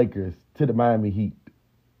LA Lakers to the Miami Heat.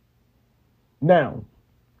 Now,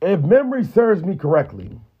 if memory serves me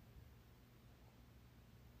correctly,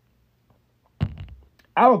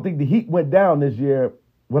 I don't think the Heat went down this year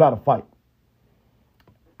without a fight.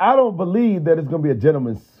 I don't believe that it's going to be a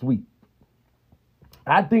gentleman's sweep.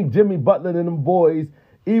 I think Jimmy Butler and them boys,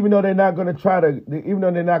 even though they're not going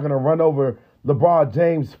to run over LeBron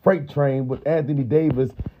James' freight train with Anthony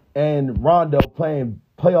Davis and Rondo playing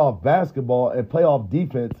playoff basketball and playoff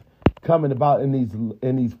defense coming about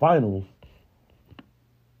in these finals.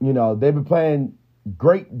 You know, they've been playing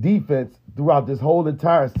great defense throughout this whole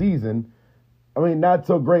entire season. I mean, not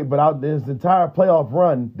so great, but out this entire playoff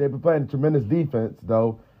run, they've been playing tremendous defense,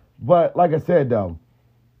 though. But like I said, though,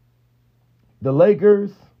 the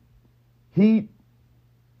Lakers, Heat,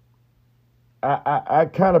 I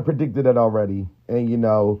kind of predicted it already. And, you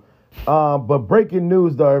know, but breaking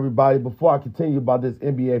news, though, everybody, before I continue about this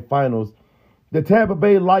NBA Finals, the Tampa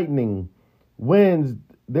Bay Lightning wins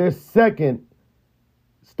their second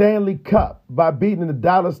Stanley Cup by beating the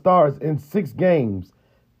Dallas Stars in 6 games.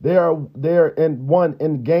 They're won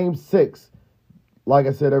in Game 6. Like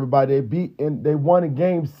I said, everybody, they won in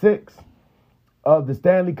Game 6 of the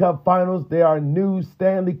Stanley Cup Finals. They are new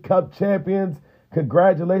Stanley Cup champions.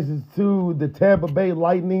 Congratulations to the Tampa Bay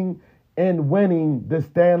Lightning in winning the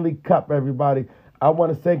Stanley Cup, everybody. I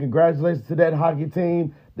want to say congratulations to that hockey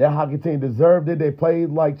team. That hockey team deserved it. They played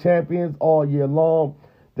like champions all year long.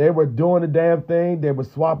 They were doing the damn thing. They were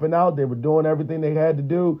swapping out. They were doing everything they had to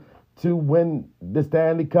do to win the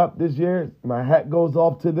Stanley Cup this year. My hat goes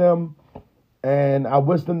off to them, and I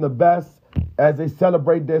wish them the best as they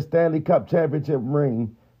celebrate their Stanley Cup championship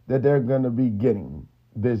ring that they're going to be getting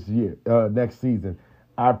this year, next season.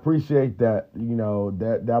 I appreciate that. You know,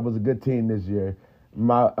 that was a good team this year.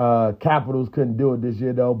 My Capitals couldn't do it this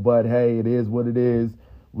year, though, but hey, it is what it is.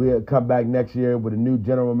 We'll come back next year with a new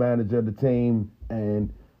general manager of the team,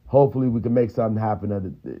 and hopefully we can make something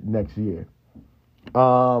happen next year.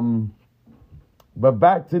 But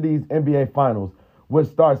back to these NBA Finals, which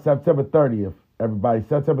start September 30th. Everybody,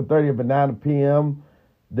 September 30th at 9 p.m.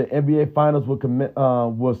 The NBA Finals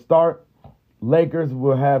will start. Lakers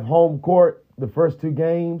will have home court the first 2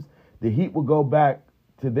 games. The Heat will go back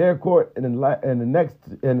to their court after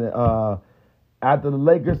the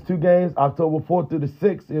Lakers 2 games, October 4th through the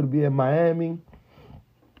 6th, it'll be in Miami.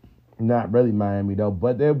 Not really Miami though,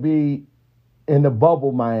 but they'll be in the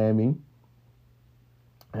bubble Miami,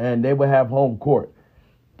 and they will have home court.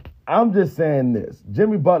 I'm just saying this: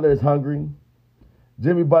 Jimmy Butler is hungry.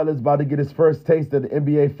 Jimmy Butler is about to get his first taste of the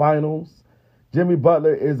NBA Finals. Jimmy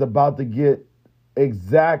Butler is about to get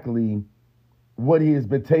exactly what he has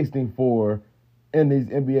been tasting for in these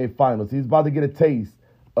NBA Finals. He's about to get a taste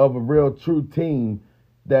of a real true team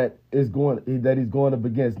that he's going up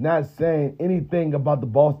against. Not saying anything about the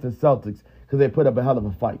Boston Celtics because they put up a hell of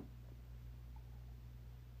a fight.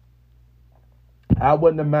 I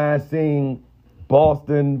wouldn't have mind seeing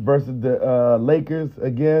Boston versus the Lakers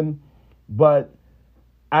again, but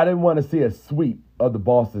I didn't want to see a sweep of the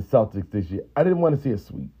Boston Celtics this year. I didn't want to see a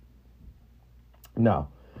sweep. No.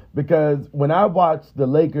 Because when I watched the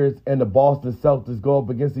Lakers and the Boston Celtics go up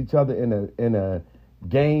against each other in a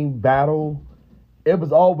game battle, it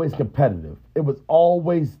was always competitive. It was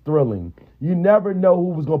always thrilling. You never know who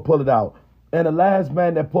was going to pull it out. And the last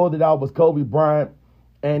man that pulled it out was Kobe Bryant,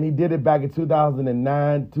 and he did it back in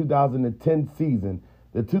 2009-2010 season.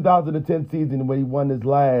 The 2010 season when he won his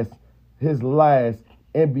last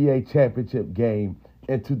NBA championship game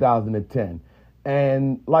in 2010.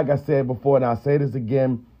 And like I said before, and I'll say this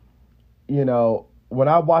again, you know, when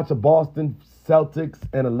I watch a Boston Celtics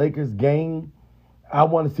and a Lakers game, I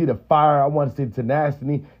want to see the fire. I want to see the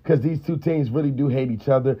tenacity because these two teams really do hate each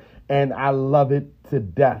other, and I love it to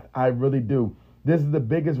death. I really do. This is the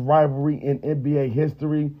biggest rivalry in NBA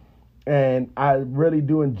history, and I really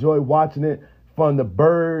do enjoy watching it, from the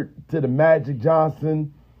Bird to the Magic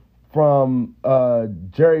Johnson, from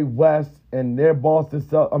Jerry West and their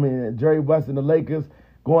Jerry West and the Lakers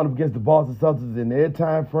going up against the Boston Celtics in their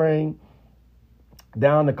time frame,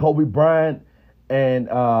 down to Kobe Bryant and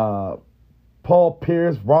Paul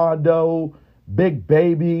Pierce, Rondo, Big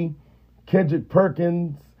Baby, Kendrick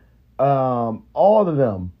Perkins, all of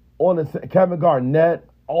them on Kevin Garnett,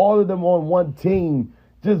 all of them on one team,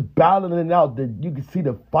 just battling it out. That you could see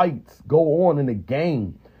the fights go on in the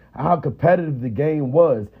game, how competitive the game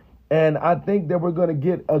was. And I think that we're going to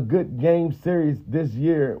get a good game series this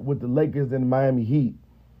year with the Lakers and Miami Heat.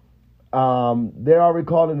 They're already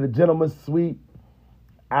calling it a gentleman's sweep.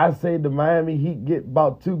 I say the Miami Heat get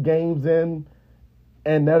about 2 games in,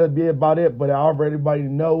 and that'll be about it. But everybody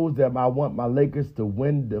knows that I want my Lakers to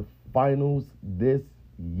win the finals this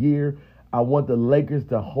year. I want the Lakers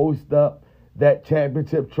to host up that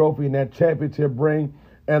championship trophy and that championship ring.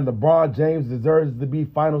 And LeBron James deserves to be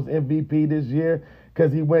finals MVP this year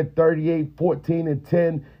because he went 38, 14, and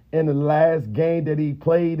 10 in the last game that he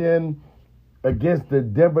played in against the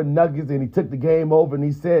Denver Nuggets, and he took the game over, and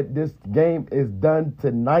he said, this game is done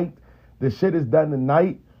tonight. The shit is done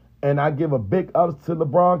tonight. And I give a big ups to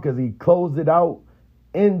LeBron because he closed it out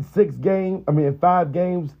in 5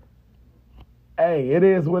 games. Hey, it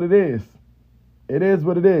is what it is. It is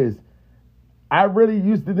what it is. I really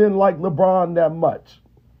used to didn't like LeBron that much.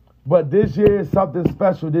 But this year is something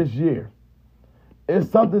special this year.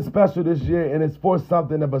 It's something special this year, and it's for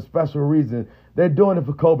something of a special reason. They're doing it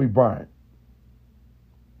for Kobe Bryant.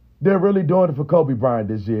 They're really doing it for Kobe Bryant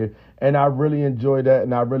this year, and I really enjoy that,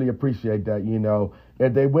 and I really appreciate that. You know,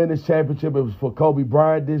 if they win this championship, it was for Kobe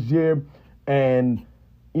Bryant this year, and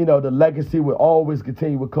you know the legacy will always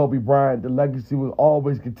continue with Kobe Bryant. The legacy will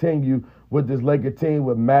always continue with this Laker team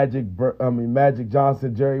with Magic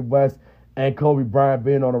Johnson, Jerry West, and Kobe Bryant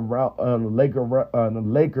being on the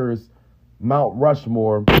Lakers Mount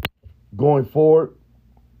Rushmore going forward.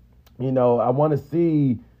 You know, I want to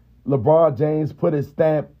see LeBron James put his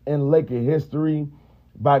stamp in Laker history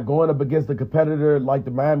by going up against a competitor like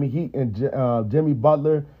the Miami Heat and Jimmy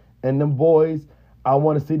Butler and them boys. I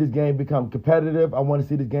want to see this game become competitive. I want to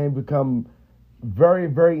see this game become very,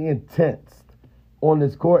 very intense on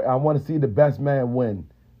this court. I want to see the best man win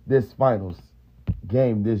this finals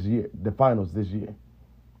game this year, the finals this year.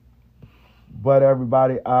 But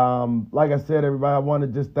everybody, like I said, everybody, I want to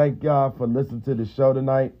just thank y'all for listening to the show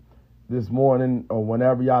tonight, this morning, or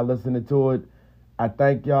whenever y'all listening to it. I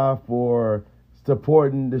thank y'all for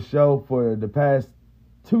supporting the show for the past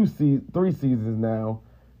 3 seasons now.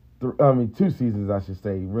 2 seasons, I should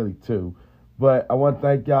say, really 2. But I want to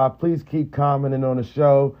thank y'all. Please keep commenting on the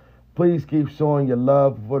show. Please keep showing your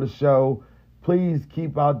love for the show. Please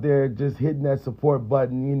keep out there just hitting that support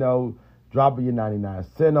button, you know, dropping your 99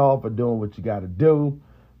 cents off or doing what you got to do.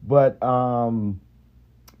 But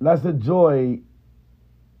let's enjoy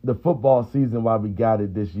the football season while we got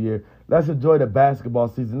it this year. Let's enjoy the basketball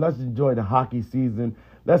season. Let's enjoy the hockey season.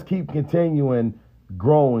 Let's keep continuing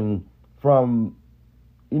growing from,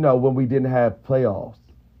 you know, when we didn't have playoffs,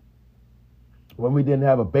 when we didn't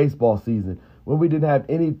have a baseball season, when we didn't have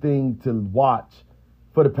anything to watch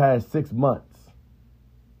for the past 6 months.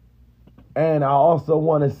 And I also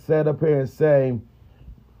want to set up here and say,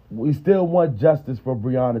 we still want justice for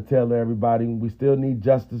Breonna Taylor, everybody. We still need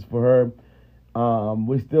justice for her.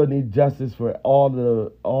 We still need justice for all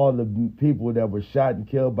the people that were shot and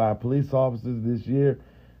killed by police officers this year.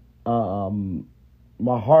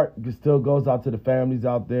 My heart still goes out to the families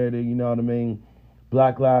out there that, you know what I mean?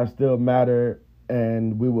 Black lives still matter,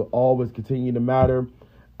 and we will always continue to matter.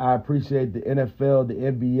 I appreciate the NFL, the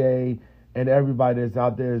NBA, and everybody that's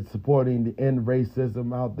out there supporting the end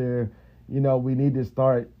racism out there. You know, we need to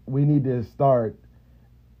start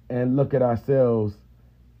and look at ourselves,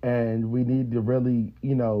 and we need to really,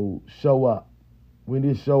 you know, show up. We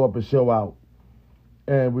need to show up and show out.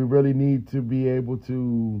 And we really need to be able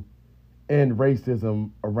to end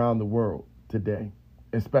racism around the world today,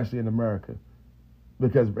 especially in America,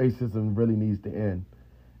 because racism really needs to end,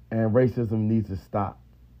 and racism needs to stop.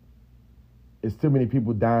 It's too many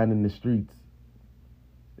people dying in the streets.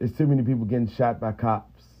 It's too many people getting shot by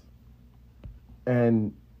cops,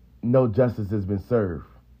 and no justice has been served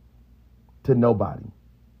to nobody.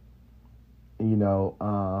 You know,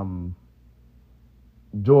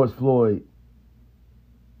 George Floyd,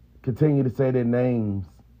 continue to say their names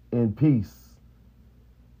in peace.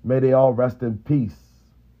 May they all rest in peace,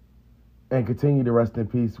 and continue to rest in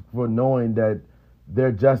peace, for knowing that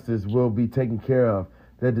their justice will be taken care of,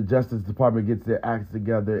 that the Justice Department gets their acts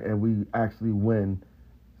together, and we actually win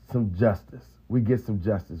some justice. We get some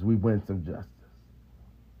justice. We win some justice.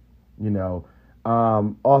 You know,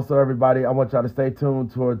 also, everybody, I want y'all to stay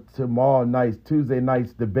tuned toward tomorrow night's, Tuesday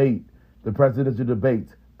night's debate, the presidential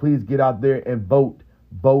debates. Please get out there and vote,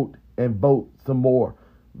 and vote some more.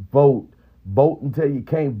 Vote until you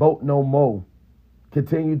can't vote no more.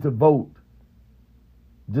 Continue to vote.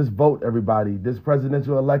 Just vote, everybody. This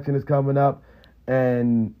presidential election is coming up,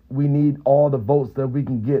 and we need all the votes that we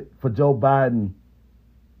can get for Joe Biden.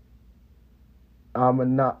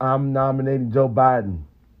 I'm nominating Joe Biden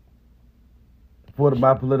for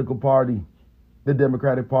my political party. the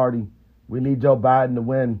Democratic Party. We need Joe Biden to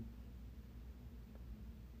win.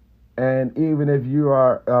 And even if you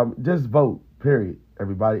are, just vote, period,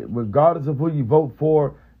 everybody. Regardless of who you vote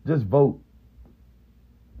for, just vote.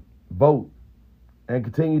 Vote. And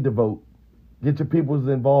continue to vote. Get your peoples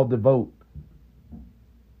involved to vote.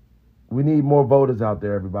 We need more voters out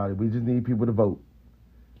there, everybody. We just need people to vote.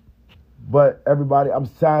 But everybody, I'm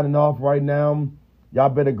signing off right now. Y'all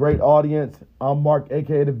been a great audience. I'm Mark,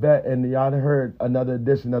 a.k.a. The Vet, and y'all heard another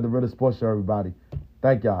edition of the Realest Sports Show, everybody.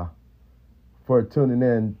 Thank y'all for tuning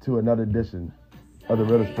in to another edition of the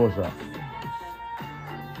Realest Sports Show.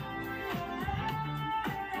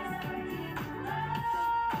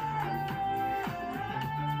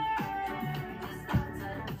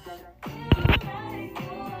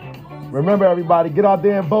 Remember, everybody, get out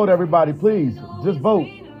there and vote, everybody. Please, just vote.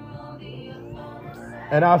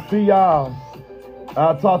 And I'll see y'all.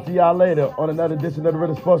 I'll talk to y'all later on another edition of the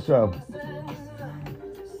Realest Sports Show.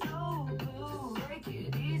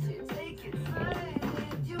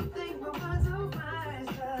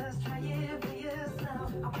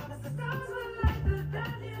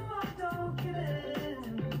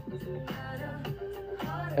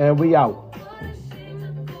 And we out.